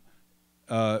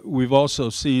 We've also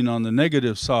seen on the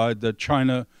negative side that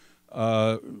China,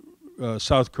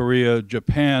 South Korea,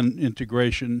 Japan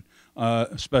integration,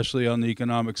 especially on the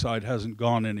economic side, hasn't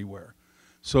gone anywhere.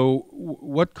 So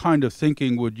what kind of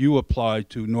thinking would you apply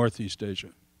to Northeast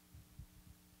Asia?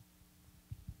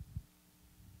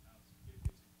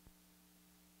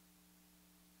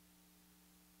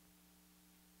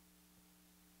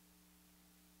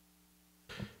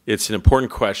 It's an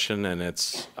important question, and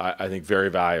it's, I think,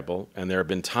 very valuable. And there have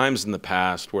been times in the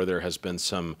past where there has been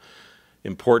some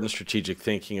important strategic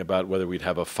thinking about whether we'd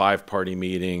have a five-party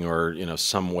meeting or,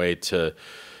 some way to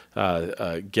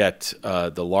get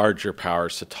the larger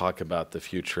powers to talk about the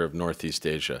future of Northeast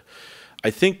Asia. I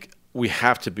think we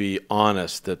have to be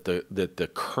honest that the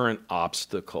current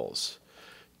obstacles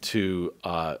to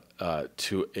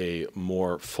a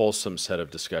more fulsome set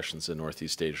of discussions in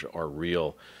Northeast Asia are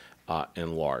real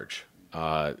and large.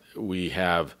 We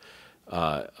have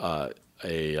an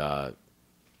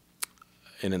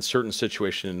uncertain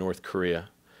situation in North Korea.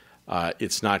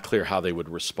 It's not clear how they would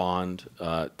respond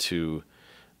to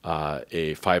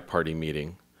a five-party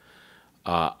meeting.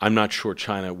 I'm not sure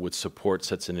China would support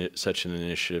such an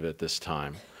initiative at this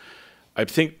time. I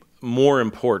think more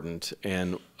important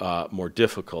and more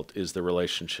difficult is the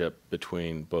relationship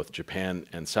between both Japan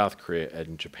and South Korea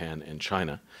and Japan and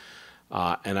China.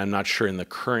 And I'm not sure in the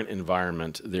current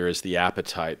environment there is the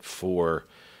appetite for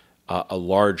a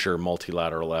larger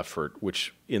multilateral effort,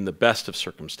 which in the best of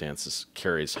circumstances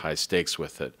carries high stakes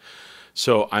with it.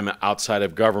 So I'm outside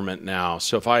of government now.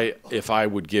 So if I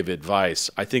would give advice,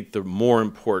 I think the more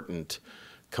important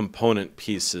component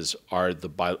pieces are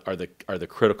the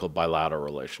critical bilateral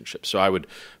relationships. So I would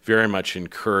very much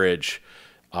encourage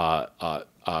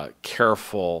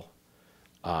careful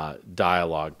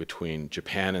dialogue between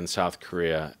Japan and South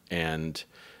Korea and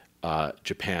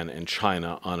Japan and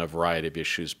China on a variety of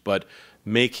issues, but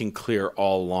making clear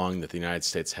all along that the United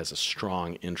States has a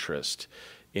strong interest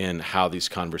in how these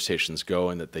conversations go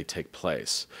and that they take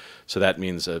place. So that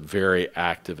means a very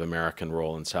active American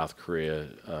role in South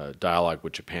Korea, dialogue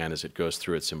with Japan as it goes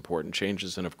through its important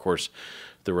changes, and of course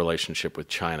the relationship with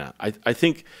China. I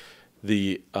think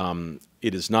it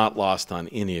is not lost on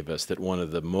any of us that one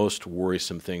of the most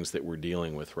worrisome things that we're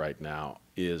dealing with right now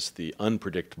is the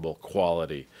unpredictable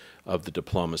quality of the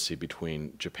diplomacy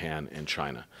between Japan and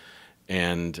China.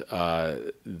 And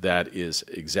that is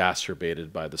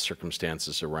exacerbated by the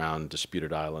circumstances around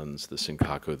disputed islands, the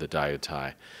Senkaku, the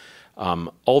Diaoyutai.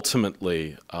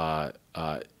 Ultimately,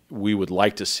 we would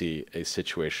like to see a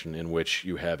situation in which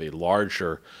you have a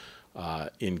larger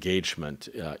engagement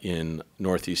in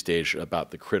Northeast Asia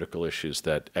about the critical issues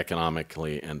that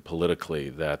economically and politically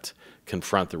that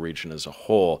confront the region as a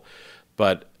whole.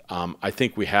 But I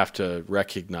think we have to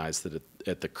recognize that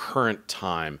at the current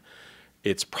time,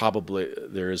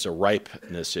 there is a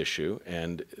ripeness issue,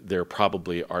 and there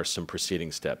probably are some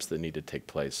preceding steps that need to take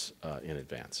place in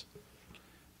advance.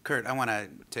 Kurt, I want to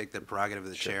take the prerogative of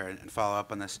the chair and follow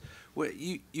up on this.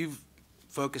 You've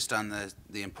focused on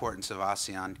the importance of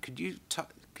ASEAN. Could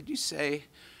you say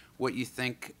what you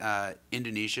think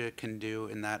Indonesia can do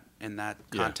in that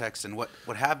context, and what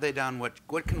have they done?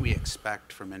 What can we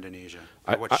expect from Indonesia,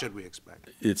 or what should we expect?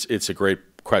 It's a great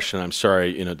question. I'm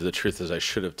sorry. The truth is I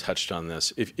should have touched on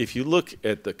this. If you look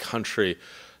at the country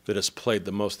that has played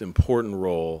the most important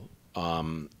role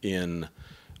in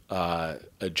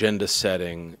agenda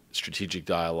setting, strategic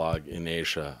dialogue in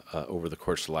Asia over the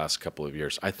course of the last couple of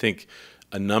years, I think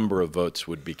a number of votes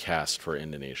would be cast for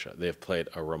Indonesia. They have played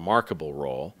a remarkable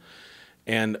role.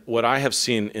 And what I have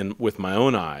seen with my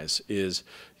own eyes is,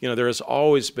 there has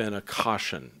always been a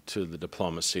caution to the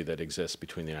diplomacy that exists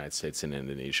between the United States and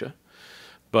Indonesia.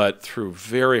 But through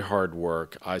very hard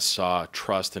work, I saw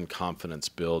trust and confidence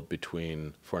build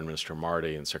between Foreign Minister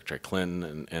Marty and Secretary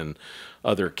Clinton and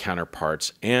other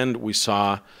counterparts. And we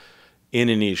saw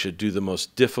Indonesia do the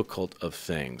most difficult of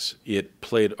things. It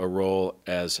played a role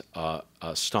as a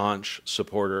staunch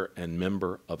supporter and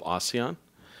member of ASEAN,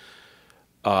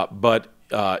 but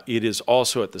it is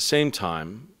also at the same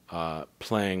time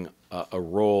playing a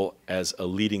role as a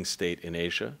leading state in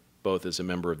Asia, both as a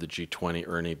member of the G20,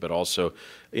 Ernie, but also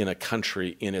in a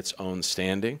country in its own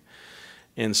standing.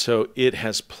 And so it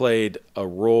has played a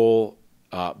role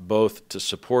both to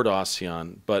support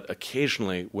ASEAN, but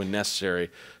occasionally, when necessary,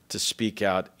 to speak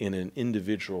out in an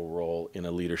individual role in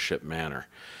a leadership manner.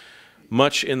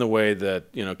 Much in the way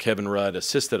that Kevin Rudd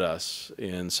assisted us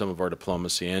in some of our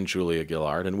diplomacy, and Julia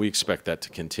Gillard, and we expect that to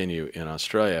continue in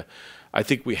Australia. I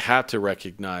think we have to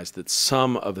recognize that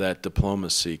some of that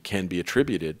diplomacy can be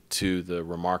attributed to the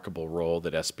remarkable role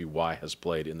that SBY has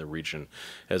played in the region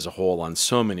as a whole on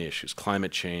so many issues: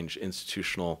 climate change,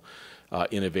 institutional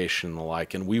innovation, and the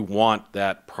like. And we want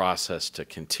that process to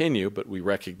continue, but we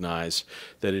recognize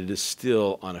that it is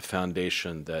still on a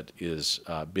foundation that is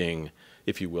being,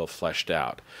 if you will, fleshed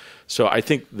out. So I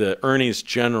think Ernie's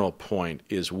general point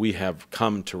is we have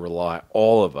come to rely,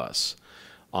 all of us,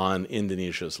 on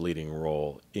Indonesia's leading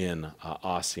role in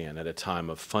ASEAN at a time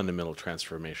of fundamental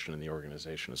transformation in the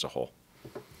organization as a whole.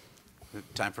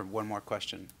 Time for one more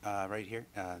question right here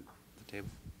at the table.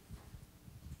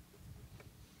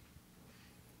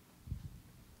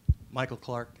 Michael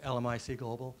Clark, LMIC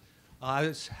Global. I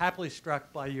was happily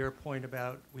struck by your point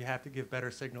about we have to give better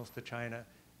signals to China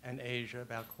and Asia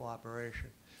about cooperation.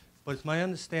 But it's my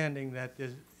understanding that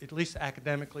at least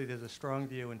academically, there's a strong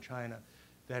view in China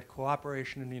that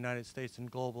cooperation in the United States and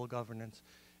global governance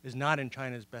is not in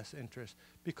China's best interest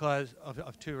because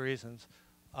of two reasons.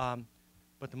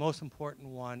 But the most important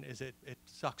one is it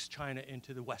sucks China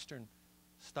into the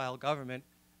Western-style government,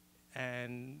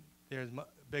 and there's a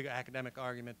big academic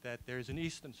argument that there's an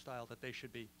Eastern style that they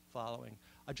should be following.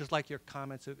 I'd just like your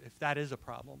comments if that is a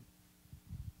problem.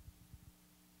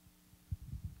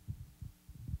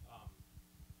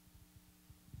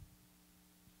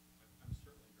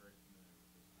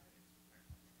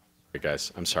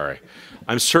 Guys, I'm sorry.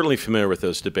 I'm certainly familiar with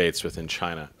those debates within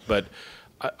China, but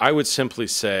I would simply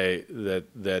say that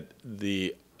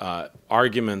the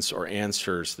arguments or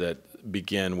answers that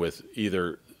begin with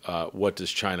either what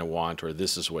does China want or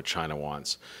this is what China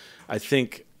wants, I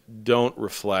think don't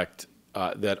reflect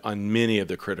that on many of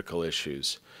the critical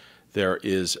issues there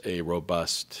is a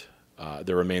robust,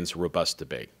 there remains a robust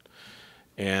debate.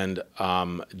 And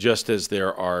just as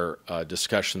there are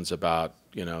discussions about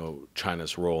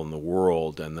China's role in the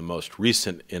world, and the most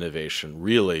recent innovation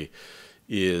really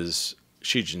is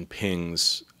Xi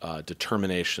Jinping's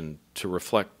determination to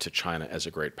reflect to China as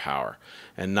a great power,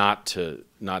 and not to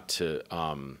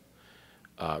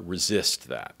resist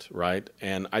that, right?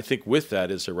 And I think with that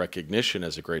is a recognition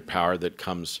as a great power that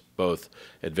comes both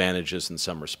advantages and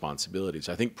some responsibilities.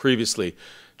 I think previously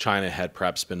China had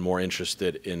perhaps been more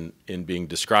interested in being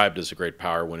described as a great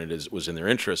power when it was in their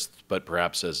interests, but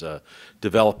perhaps as a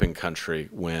developing country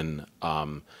when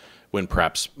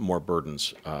perhaps more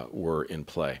burdens were in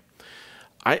play.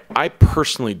 I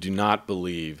personally do not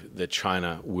believe that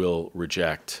China will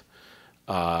reject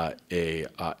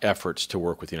efforts to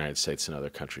work with the United States and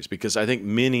other countries, because I think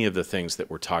many of the things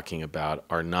that we're talking about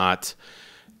are not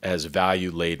as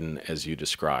value-laden as you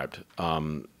described.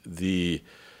 The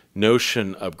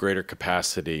notion of greater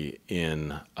capacity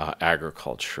in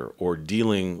agriculture, or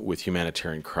dealing with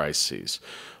humanitarian crises,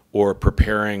 or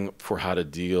preparing for how to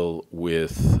deal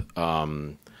with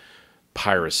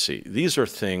piracy. These are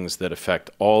things that affect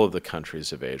all of the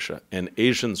countries of Asia, and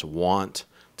Asians want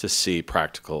to see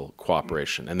practical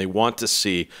cooperation, and they want to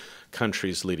see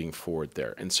countries leading forward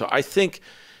there. And so I think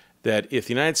that if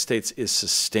the United States is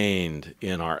sustained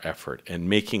in our effort and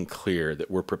making clear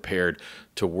that we're prepared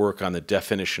to work on the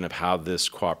definition of how this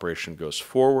cooperation goes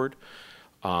forward,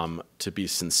 to be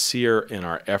sincere in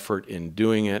our effort in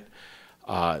doing it,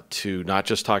 to not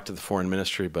just talk to the foreign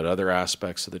ministry, but other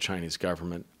aspects of the Chinese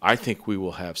government, I think we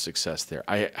will have success there.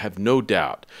 I have no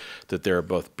doubt that there are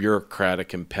both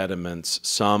bureaucratic impediments,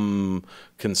 some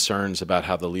concerns about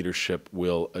how the leadership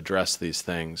will address these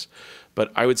things.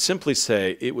 But I would simply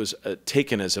say it was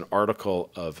taken as an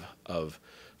article of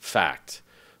fact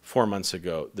 4 months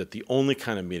ago that the only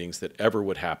kind of meetings that ever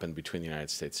would happen between the United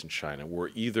States and China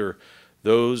were either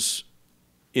those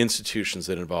institutions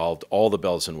that involved all the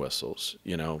bells and whistles,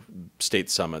 state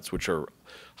summits, which are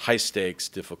high stakes,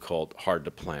 difficult, hard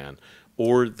to plan,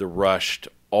 or the rushed,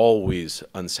 always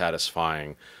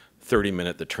unsatisfying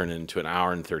 30-minute that turned into an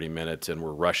hour and 30 minutes, and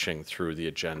we're rushing through the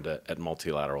agenda at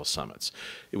multilateral summits.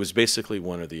 It was basically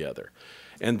one or the other.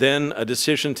 And then a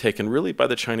decision taken really by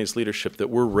the Chinese leadership that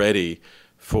we're ready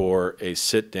for a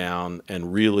sit down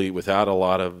and really, without a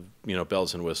lot of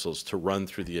bells and whistles, to run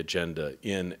through the agenda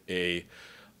in a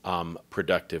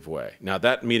productive way. Now,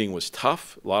 that meeting was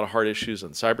tough, a lot of hard issues on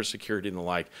cybersecurity and the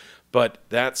like, but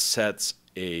that sets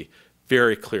a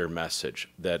very clear message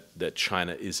that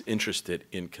China is interested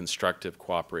in constructive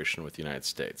cooperation with the United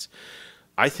States.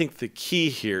 I think the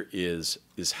key here is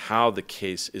how the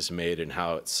case is made and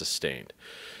how it's sustained.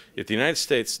 If the United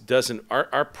States doesn't,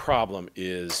 our problem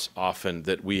is often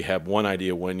that we have one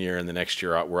idea one year and the next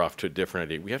year we're off to a different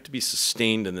idea. We have to be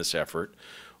sustained in this effort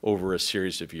over a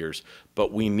series of years,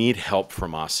 but we need help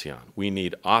from ASEAN. We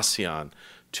need ASEAN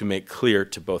to make clear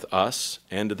to both us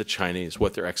and to the Chinese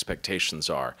what their expectations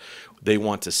are. They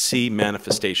want to see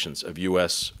manifestations of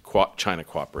U.S.-China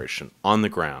cooperation on the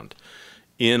ground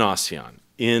in ASEAN,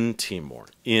 in Timor,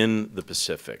 in the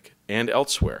Pacific, and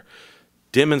elsewhere,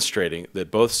 demonstrating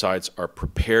that both sides are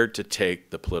prepared to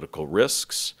take the political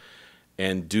risks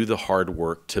and do the hard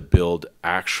work to build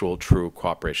actual true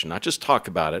cooperation. Not just talk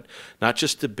about it, not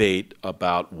just debate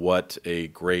about what a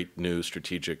great new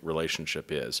strategic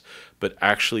relationship is, but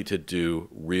actually to do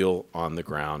real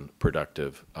on-the-ground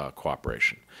productive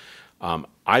cooperation.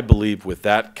 I believe with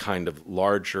that kind of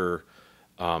larger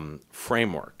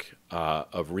framework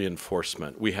of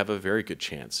reinforcement, we have a very good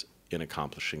chance in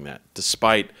accomplishing that,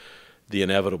 despite the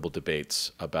inevitable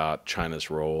debates about China's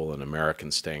role and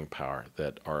American staying power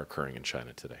that are occurring in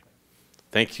China today.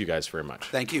 Thank you guys very much.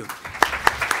 Thank you.